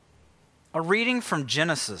A reading from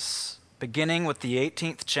Genesis, beginning with the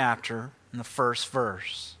 18th chapter and the first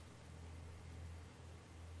verse.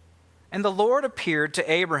 And the Lord appeared to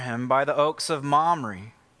Abraham by the oaks of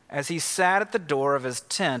Mamre, as he sat at the door of his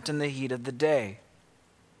tent in the heat of the day.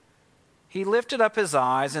 He lifted up his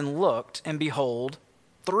eyes and looked, and behold,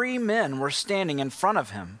 3 men were standing in front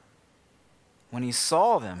of him. When he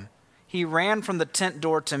saw them, he ran from the tent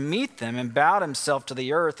door to meet them and bowed himself to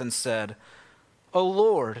the earth and said, "O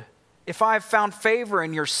Lord, if I have found favor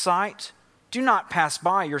in your sight, do not pass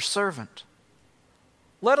by your servant.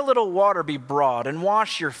 Let a little water be brought and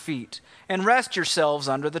wash your feet and rest yourselves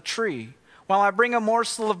under the tree, while I bring a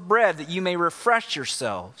morsel of bread that you may refresh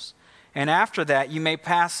yourselves, and after that you may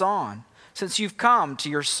pass on, since you've come to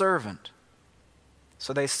your servant."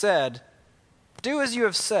 So they said, "Do as you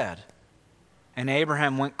have said." And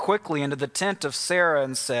Abraham went quickly into the tent of Sarah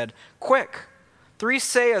and said, "Quick, 3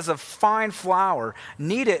 seahs of fine flour,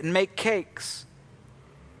 knead it and make cakes."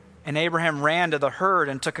 And Abraham ran to the herd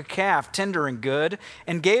and took a calf, tender and good,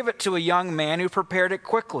 and gave it to a young man who prepared it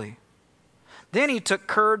quickly. Then he took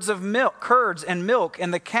curds and milk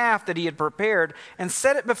and the calf that he had prepared and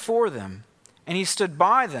set it before them, and he stood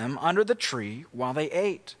by them under the tree while they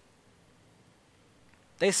ate.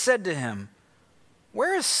 They said to him,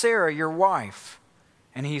 "Where is Sarah, your wife?"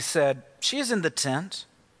 And he said, "She is in the tent."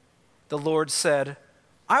 The Lord said,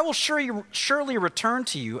 "I will surely return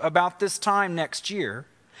to you about this time next year,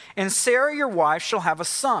 and Sarah your wife shall have a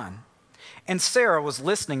son." And Sarah was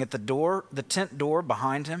listening at the tent door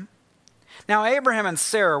behind him. Now Abraham and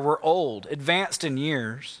Sarah were old, advanced in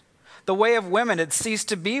years. The way of women had ceased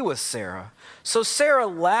to be with Sarah. So Sarah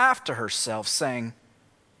laughed to herself, saying,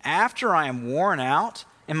 "After I am worn out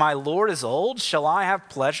and my Lord is old, shall I have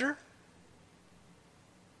pleasure?"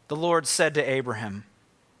 The Lord said to Abraham,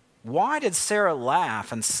 "Why did Sarah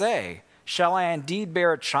laugh and say, 'Shall I indeed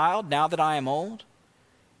bear a child now that I am old?'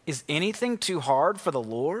 Is anything too hard for the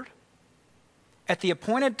Lord? At the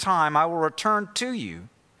appointed time I will return to you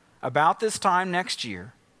about this time next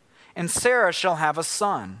year, and Sarah shall have a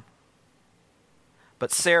son."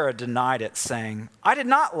 But Sarah denied it, saying, "I did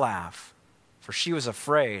not laugh," for she was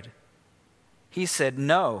afraid. He said,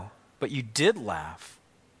 "No, but you did laugh."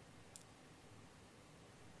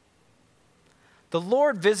 The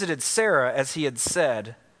Lord visited Sarah as he had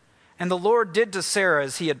said, and the Lord did to Sarah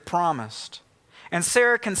as he had promised. And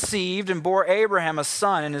Sarah conceived and bore Abraham a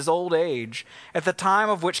son in his old age, at the time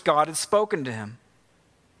of which God had spoken to him.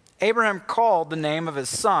 Abraham called the name of his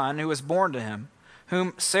son who was born to him,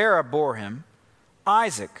 whom Sarah bore him,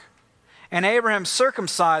 Isaac. And Abraham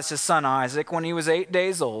circumcised his son Isaac when he was 8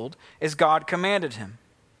 days old, as God commanded him.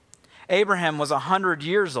 Abraham was 100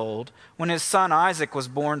 years old when his son Isaac was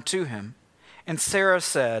born to him. And Sarah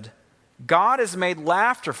said, "God has made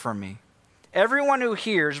laughter for me. Everyone who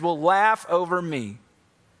hears will laugh over me."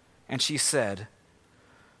 And she said,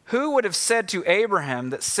 "Who would have said to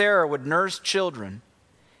Abraham that Sarah would nurse children?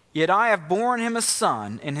 Yet I have borne him a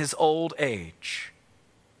son in his old age."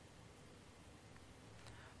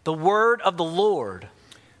 The word of the Lord.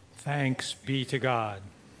 Thanks be to God.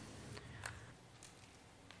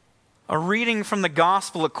 A reading from the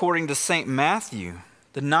Gospel according to St. Matthew,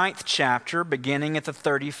 the 9th chapter, beginning at the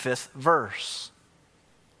 35th verse.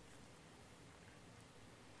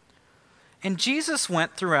 And Jesus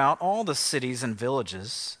went throughout all the cities and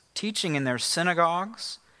villages, teaching in their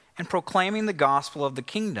synagogues and proclaiming the gospel of the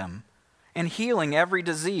kingdom, and healing every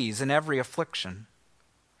disease and every affliction.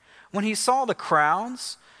 When he saw the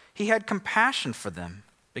crowds, he had compassion for them,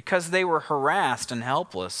 because they were harassed and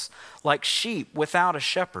helpless, like sheep without a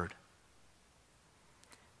shepherd.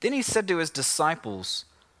 Then he said to his disciples,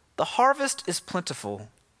 "The harvest is plentiful,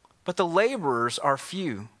 but the laborers are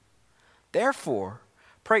few. Therefore,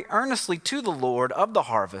 pray earnestly to the Lord of the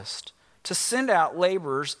harvest to send out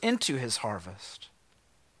laborers into his harvest."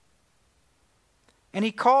 And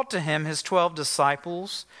he called to him his 12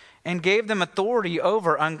 disciples and gave them authority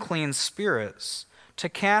over unclean spirits, to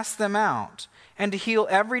cast them out and to heal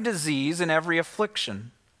every disease and every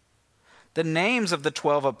affliction. The names of the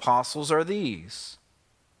 12 apostles are these: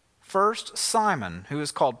 first, Simon, who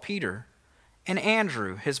is called Peter, and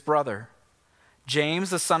Andrew, his brother, James,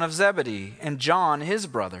 the son of Zebedee, and John, his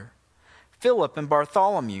brother, Philip and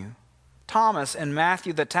Bartholomew, Thomas and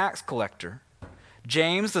Matthew the tax collector,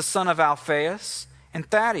 James, the son of Alphaeus, and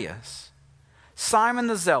Thaddeus, Simon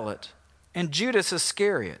the zealot, and Judas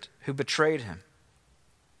Iscariot, who betrayed him.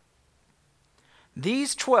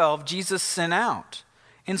 These 12 Jesus sent out,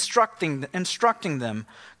 instructing them,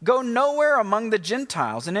 "Go nowhere among the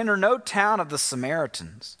Gentiles and enter no town of the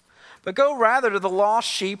Samaritans, but go rather to the lost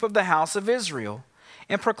sheep of the house of Israel,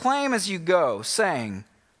 and proclaim as you go, saying,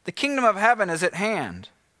 The kingdom of heaven is at hand.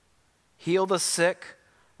 Heal the sick,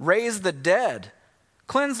 raise the dead,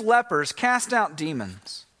 cleanse lepers, cast out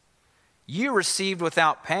demons. You received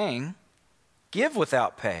without paying, give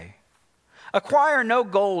without pay. Acquire no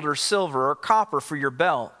gold or silver or copper for your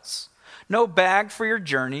belts, no bag for your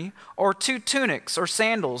journey, or 2 tunics or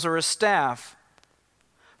sandals or a staff.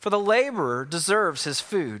 For the laborer deserves his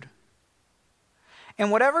food. In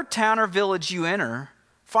whatever town or village you enter,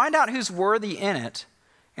 find out who's worthy in it,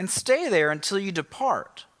 and stay there until you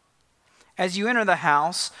depart. As you enter the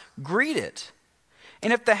house, greet it.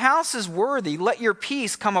 And if the house is worthy, let your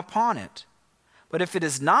peace come upon it. But if it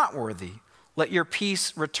is not worthy, let your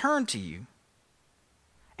peace return to you.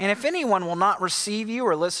 And if anyone will not receive you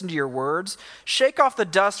or listen to your words, shake off the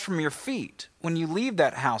dust from your feet when you leave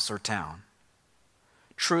that house or town.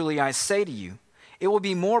 Truly I say to you, it will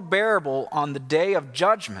be more bearable on the day of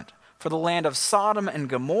judgment for the land of Sodom and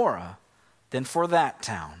Gomorrah than for that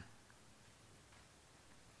town.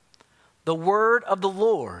 The word of the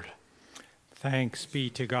Lord. Thanks be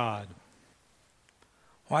to God.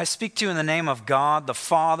 Well, I speak to you in the name of God, the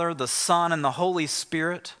Father, the Son, and the Holy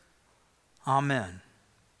Spirit. Amen.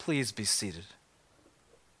 Please be seated.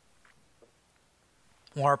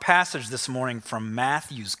 Well, our passage this morning from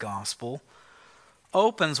Matthew's Gospel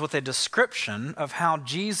opens with a description of how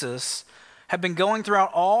Jesus had been going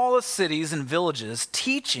throughout all the cities and villages,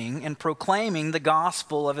 teaching and proclaiming the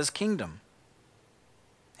gospel of his kingdom.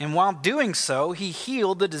 And while doing so, he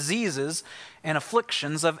healed the diseases and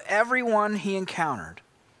afflictions of everyone he encountered.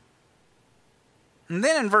 And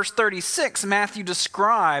then in verse 36, Matthew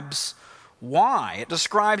describes why. It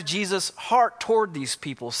describes Jesus' heart toward these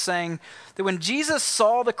people, saying that when Jesus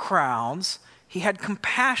saw the crowds, he had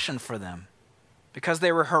compassion for them because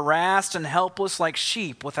they were harassed and helpless like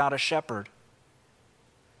sheep without a shepherd.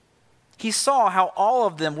 He saw how all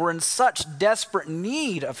of them were in such desperate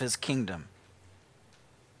need of his kingdom,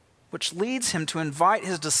 which leads him to invite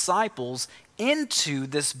his disciples into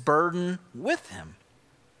this burden with him.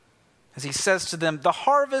 As he says to them, the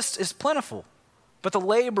harvest is plentiful, but the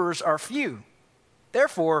laborers are few.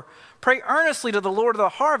 Therefore, pray earnestly to the Lord of the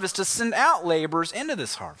harvest to send out laborers into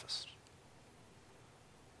this harvest.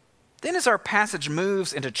 Then as our passage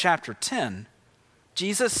moves into chapter 10,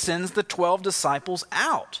 Jesus sends the 12 disciples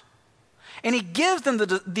out. And he gives them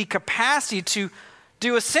the capacity to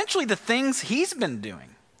do essentially the things he's been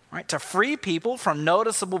doing, right? To free people from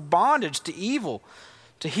noticeable bondage to evil,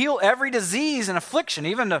 to heal every disease and affliction,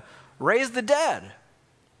 even to raise the dead.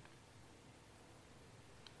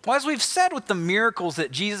 Well, as we've said with the miracles that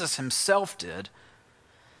Jesus himself did,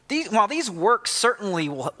 while these works certainly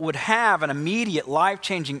would have an immediate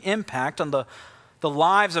life-changing impact on the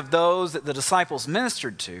lives of those that the disciples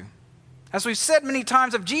ministered to, as we've said many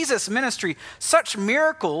times of Jesus' ministry, such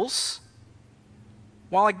miracles,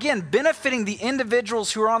 while again benefiting the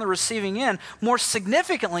individuals who are on the receiving end, more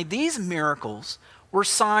significantly, these miracles were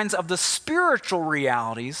signs of the spiritual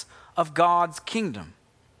realities of God's kingdom.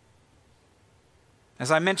 As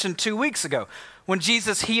I mentioned 2 weeks ago, when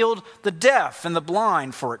Jesus healed the deaf and the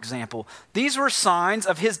blind, for example, these were signs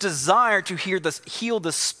of his desire to heal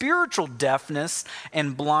the spiritual deafness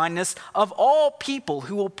and blindness of all people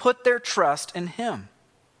who will put their trust in him.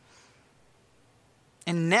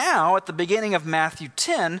 And now, at the beginning of Matthew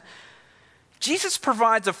 10, Jesus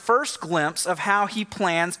provides a first glimpse of how he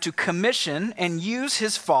plans to commission and use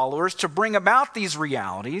his followers to bring about these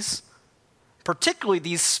realities, particularly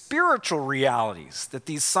these spiritual realities that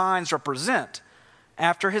these signs represent,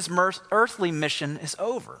 after his earthly mission is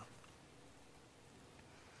over.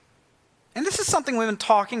 And this is something we've been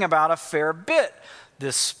talking about a fair bit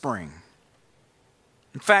this spring.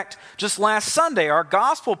 In fact, just last Sunday, our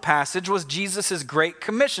gospel passage was Jesus' Great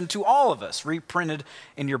Commission to all of us, reprinted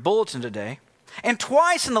in your bulletin today. And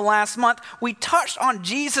twice in the last month, we touched on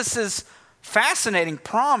Jesus' fascinating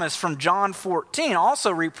promise from John 14, also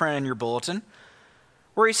reprinted in your bulletin,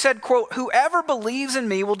 where he said, quote, "Whoever believes in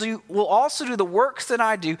me will also do the works that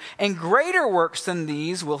I do, and greater works than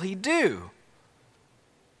these will he do."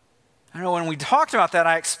 I know when we talked about that,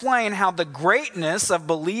 I explained how the greatness of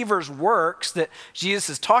believers' works that Jesus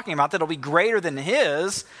is talking about, that'll be greater than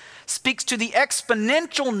his, speaks to the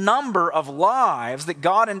exponential number of lives that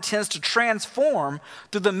God intends to transform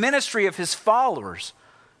through the ministry of his followers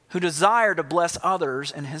who desire to bless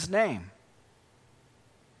others in his name.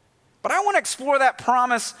 But I want to explore that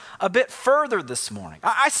promise a bit further this morning.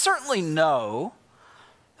 I certainly know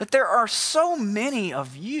that there are so many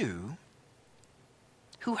of you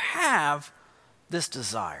who have this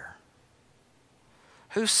desire,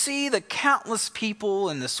 who see the countless people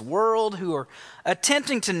in this world who are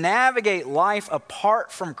attempting to navigate life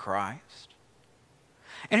apart from Christ,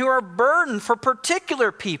 and who are burdened for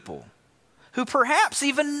particular people who perhaps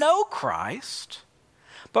even know Christ,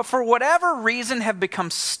 but for whatever reason have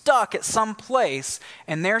become stuck at some place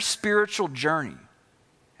in their spiritual journey,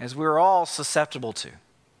 as we're all susceptible to.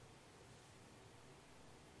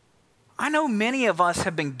 I know many of us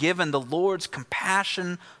have been given the Lord's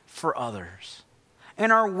compassion for others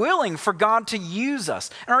and are willing for God to use us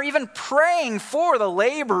and are even praying for the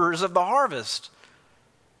laborers of the harvest.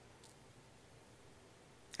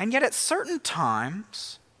 And yet at certain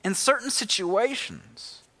times, in certain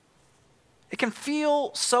situations, it can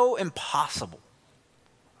feel so impossible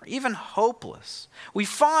or even hopeless. We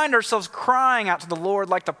find ourselves crying out to the Lord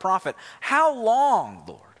like the prophet, "How long,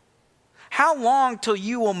 Lord? How long till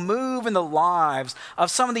you will move in the lives of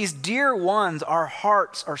some of these dear ones our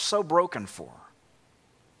hearts are so broken for?"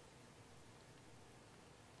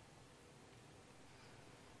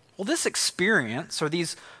 Well, this experience or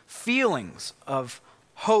these feelings of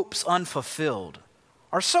hopes unfulfilled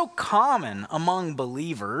are so common among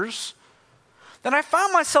believers that I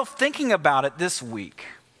found myself thinking about it this week.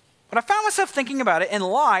 But I found myself thinking about it in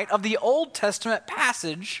light of the Old Testament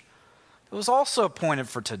passage that was also appointed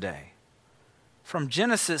for today, from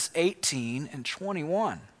Genesis 18 and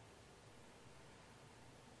 21.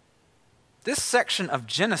 This section of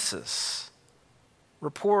Genesis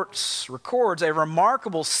records a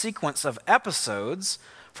remarkable sequence of episodes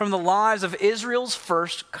from the lives of Israel's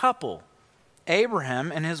first couple,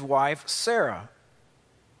 Abraham and his wife Sarah.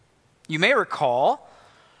 You may recall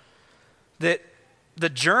that the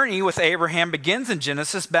journey with Abraham begins in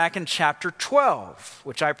Genesis back in chapter 12,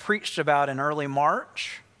 which I preached about in early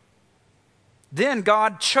March. Then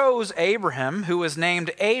God chose Abraham, who was named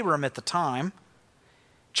Abram at the time,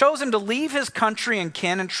 chose him to leave his country and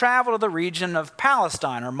kin and travel to the region of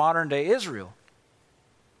Palestine, or modern-day Israel.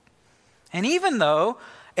 And even though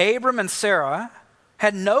Abram and Sarah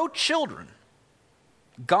had no children,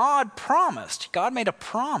 God made a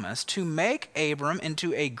promise to make Abram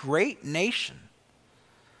into a great nation,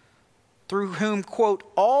 through whom, quote,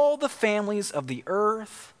 "all the families of the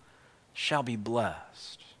earth shall be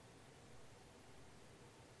blessed."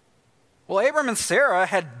 Well, Abram and Sarah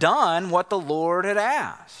had done what the Lord had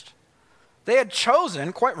asked. They had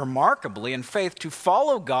chosen, quite remarkably, in faith to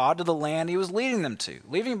follow God to the land he was leading them to,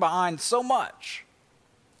 leaving behind so much.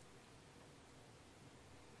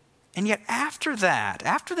 And yet after that,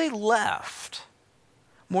 after they left,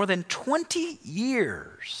 more than 20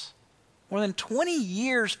 years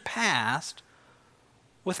passed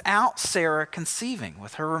without Sarah conceiving,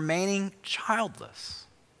 with her remaining childless.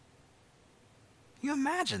 Can you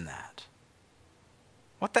imagine that?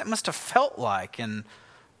 What that must have felt like, and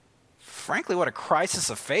frankly, what a crisis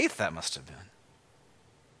of faith that must have been.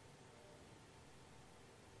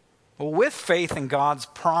 Well, with faith in God's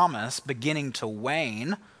promise beginning to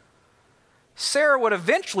wane, Sarah would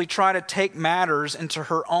eventually try to take matters into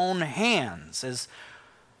her own hands, as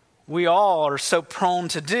we all are so prone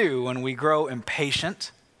to do when we grow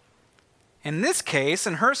impatient. In this case,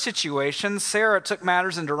 in her situation, Sarah took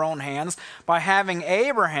matters into her own hands by having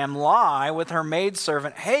Abraham lie with her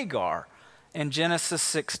maidservant Hagar in Genesis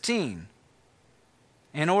 16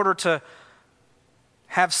 in order to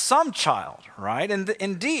have some child, right? And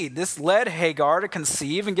indeed, this led Hagar to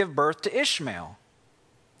conceive and give birth to Ishmael.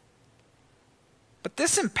 But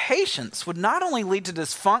this impatience would not only lead to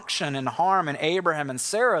dysfunction and harm in Abraham and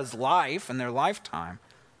Sarah's life and their lifetime,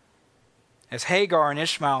 as Hagar and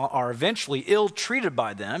Ishmael are eventually ill-treated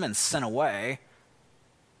by them and sent away,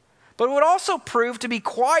 but it would also prove to be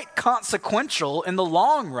quite consequential in the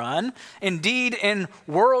long run, indeed in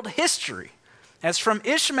world history, as from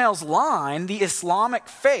Ishmael's line, the Islamic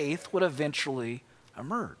faith would eventually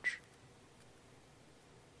emerge.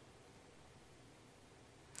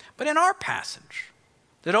 But in our passage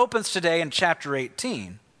that opens today in chapter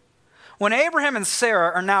 18, when Abraham and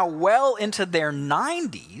Sarah are now well into their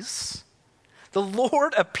 90s, the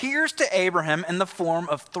Lord appears to Abraham in the form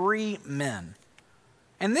of 3 men.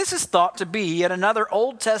 And this is thought to be yet another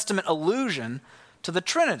Old Testament allusion to the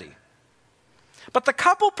Trinity. But the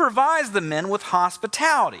couple provides the men with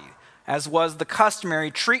hospitality, as was the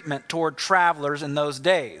customary treatment toward travelers in those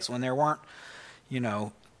days when there weren't,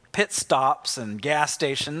 pit stops and gas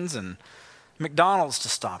stations and McDonald's to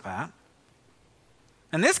stop at.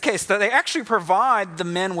 In this case, they actually provide the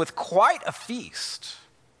men with quite a feast,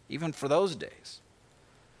 even for those days.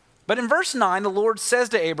 But in verse 9, the Lord says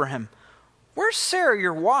to Abraham, "Where's Sarah,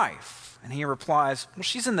 your wife?" And he replies, "Well,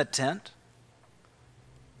 she's in the tent."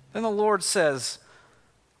 Then the Lord says,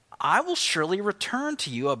 "I will surely return to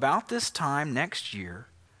you about this time next year,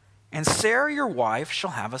 and Sarah, your wife,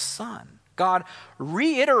 shall have a son." God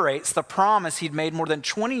reiterates the promise he'd made more than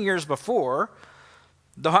 20 years before,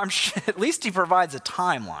 though I'm sure at least he provides a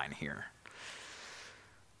timeline here.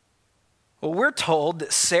 Well, we're told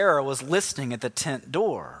that Sarah was listening at the tent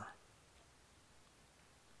door,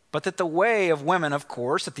 but that the way of women, of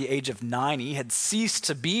course, at the age of 90 had ceased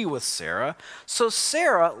to be with Sarah, so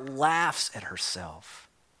Sarah laughs at herself,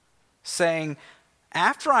 saying,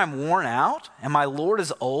 "After I'm worn out and my Lord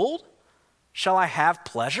is old, shall I have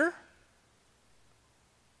pleasure?"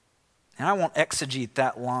 And I won't exegete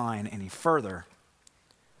that line any further.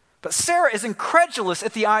 But Sarah is incredulous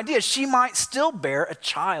at the idea she might still bear a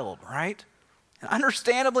child, right? And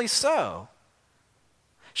understandably so.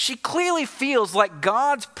 She clearly feels like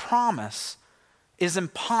God's promise is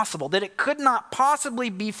impossible, that it could not possibly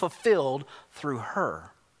be fulfilled through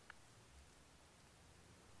her.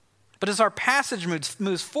 But as our passage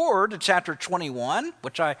moves forward to chapter 21,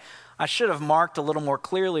 which I should have marked a little more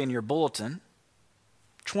clearly in your bulletin,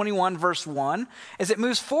 21 verse 1, as it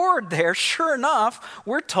moves forward there, sure enough,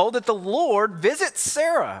 we're told that the Lord visits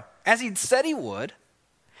Sarah as he'd said he would,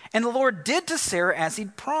 and the Lord did to Sarah as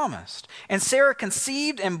he'd promised. And Sarah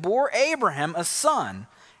conceived and bore Abraham a son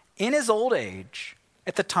in his old age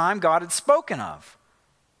at the time God had spoken of.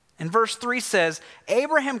 And verse 3 says,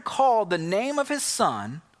 Abraham called the name of his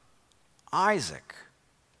son Isaac,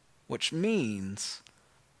 which means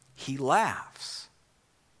he laughs.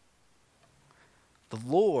 The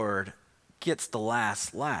Lord gets the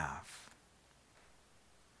last laugh.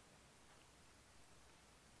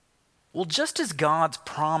 Well, just as God's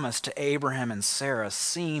promise to Abraham and Sarah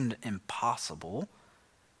seemed impossible,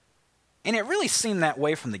 and it really seemed that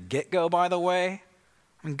way from the get-go, by the way.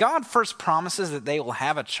 I mean, God first promises that they will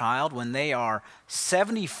have a child when they are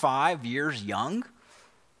 75 years young.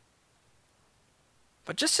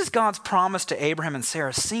 But just as God's promise to Abraham and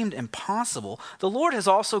Sarah seemed impossible, the Lord has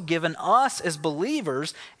also given us as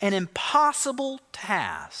believers an impossible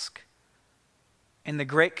task in the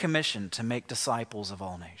Great Commission to make disciples of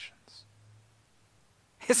all nations.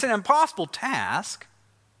 It's an impossible task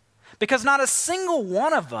because not a single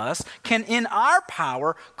one of us can, in our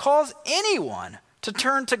power, cause anyone to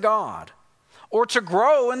turn to God or to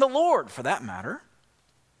grow in the Lord, for that matter.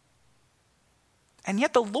 And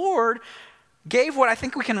yet the Lord gave what I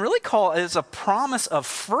think we can really call as a promise of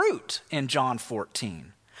fruit in John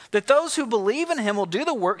 14, that those who believe in him will do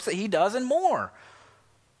the works that he does and more.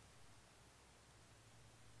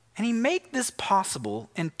 And he made this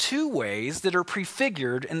possible in two ways that are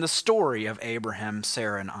prefigured in the story of Abraham,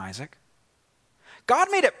 Sarah, and Isaac. God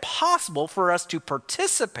made it possible for us to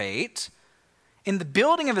participate in the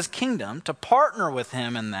building of his kingdom, to partner with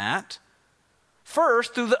him in that,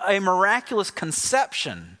 first through a miraculous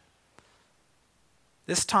conception.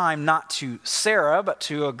 This time not to Sarah, but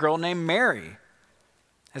to a girl named Mary,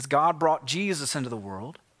 as God brought Jesus into the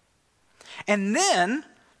world. And then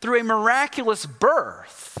through a miraculous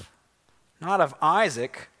birth, not of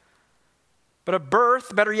Isaac, but a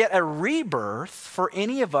birth, better yet, a rebirth for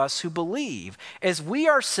any of us who believe, as we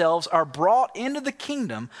ourselves are brought into the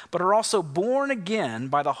kingdom, but are also born again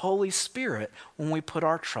by the Holy Spirit when we put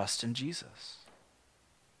our trust in Jesus.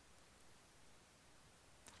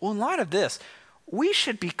 Well, in light of this, we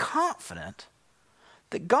should be confident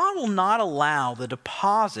that God will not allow the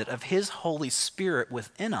deposit of his Holy Spirit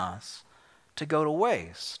within us to go to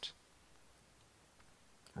waste.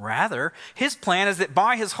 Rather, his plan is that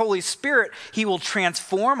by his Holy Spirit, he will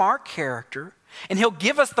transform our character, and he'll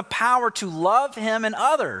give us the power to love him and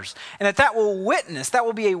others, and that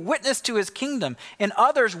will be a witness to his kingdom, and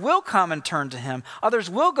others will come and turn to him. Others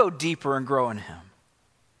will go deeper and grow in him.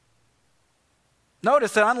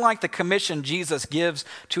 Notice that unlike the commission Jesus gives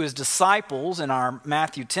to his disciples in our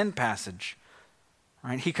Matthew 10 passage,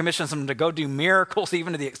 right, he commissions them to go do miracles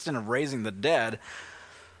even to the extent of raising the dead.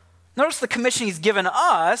 Notice the commission he's given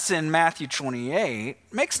us in Matthew 28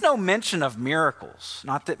 makes no mention of miracles.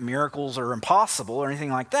 Not that miracles are impossible or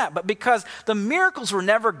anything like that, but because the miracles were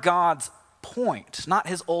never God's point, not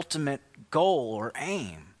his ultimate goal or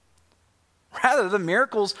aim. Rather, the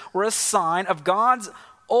miracles were a sign of God's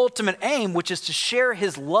ultimate aim, which is to share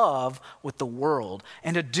his love with the world.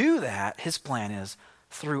 And to do that, his plan is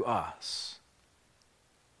through us.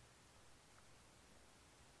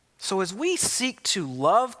 So as we seek to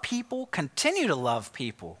love people, continue to love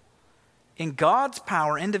people in God's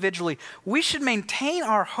power individually, we should maintain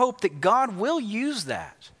our hope that God will use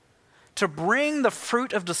that to bring the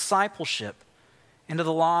fruit of discipleship into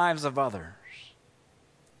the lives of others.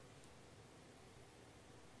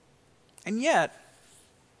 And yet,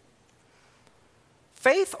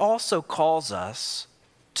 faith also calls us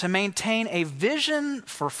to maintain a vision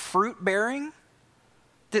for fruit bearing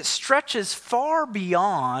that stretches far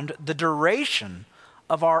beyond the duration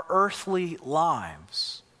of our earthly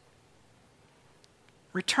lives.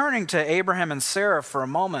 Returning to Abraham and Sarah for a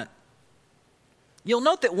moment, you'll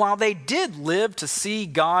note that while they did live to see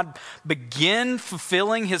God begin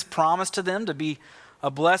fulfilling his promise to them to be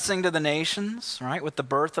a blessing to the nations, right, with the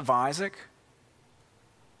birth of Isaac,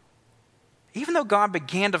 even though God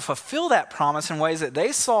began to fulfill that promise in ways that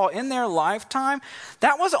they saw in their lifetime,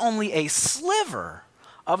 that was only a sliver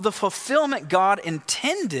of the fulfillment God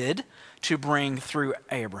intended to bring through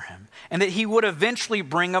Abraham and that he would eventually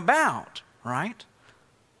bring about, right?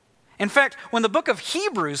 In fact, when the book of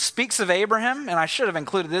Hebrews speaks of Abraham, and I should have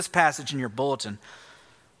included this passage in your bulletin,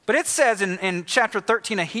 but it says in chapter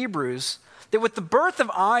 13 of Hebrews that with the birth of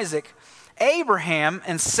Isaac, Abraham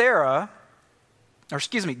and Sarah,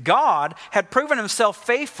 God had proven himself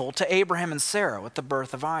faithful to Abraham and Sarah with the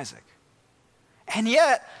birth of Isaac. And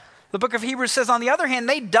yet, the book of Hebrews says, on the other hand,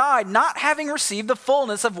 they died not having received the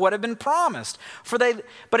fullness of what had been promised. But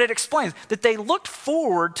it explains that they looked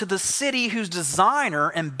forward to the city whose designer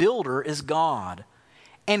and builder is God,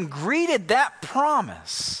 and greeted that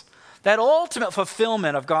promise, that ultimate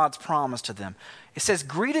fulfillment of God's promise to them. It says,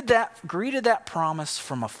 greeted that promise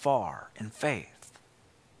from afar in faith.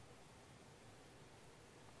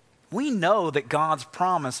 We know that God's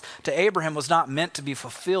promise to Abraham was not meant to be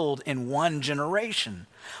fulfilled in one generation,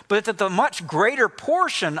 but that the much greater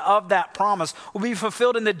portion of that promise will be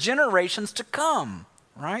fulfilled in the generations to come,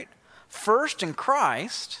 right? First in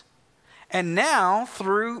Christ, and now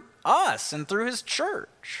through us and through his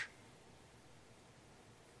church.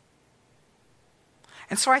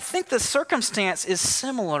 And so I think the circumstance is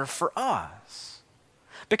similar for us.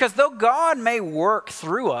 Because though God may work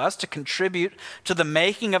through us to contribute to the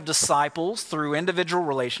making of disciples through individual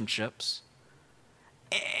relationships,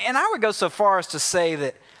 and I would go so far as to say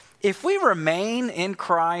that if we remain in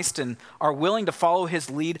Christ and are willing to follow his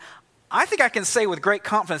lead, I think I can say with great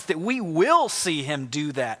confidence that we will see him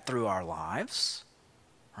do that through our lives,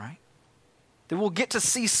 right? That we'll get to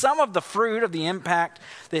see some of the fruit of the impact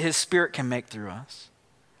that his Spirit can make through us.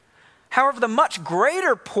 However, the much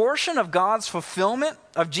greater portion of God's fulfillment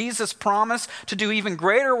of Jesus' promise to do even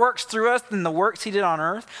greater works through us than the works he did on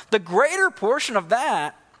earth, the greater portion of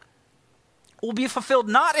that will be fulfilled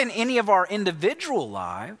not in any of our individual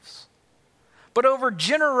lives, but over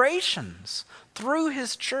generations through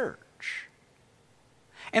his church.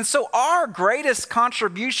 And so our greatest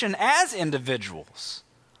contribution as individuals,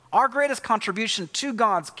 our greatest contribution to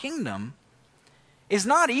God's kingdom, is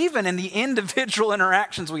not even in the individual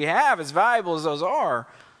interactions we have, as valuable as those are,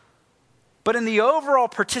 but in the overall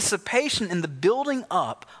participation in the building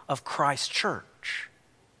up of Christ's church.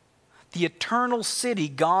 The eternal city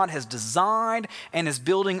God has designed and is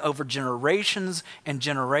building over generations and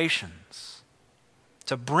generations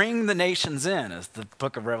to bring the nations in, as the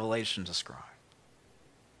book of Revelation describes.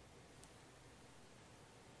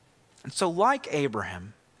 And so, like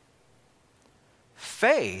Abraham,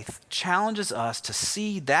 faith challenges us to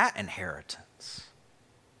see that inheritance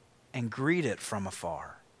and greet it from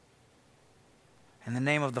afar. In the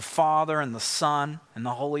name of the Father and the Son and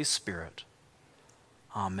the Holy Spirit,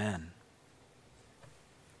 amen.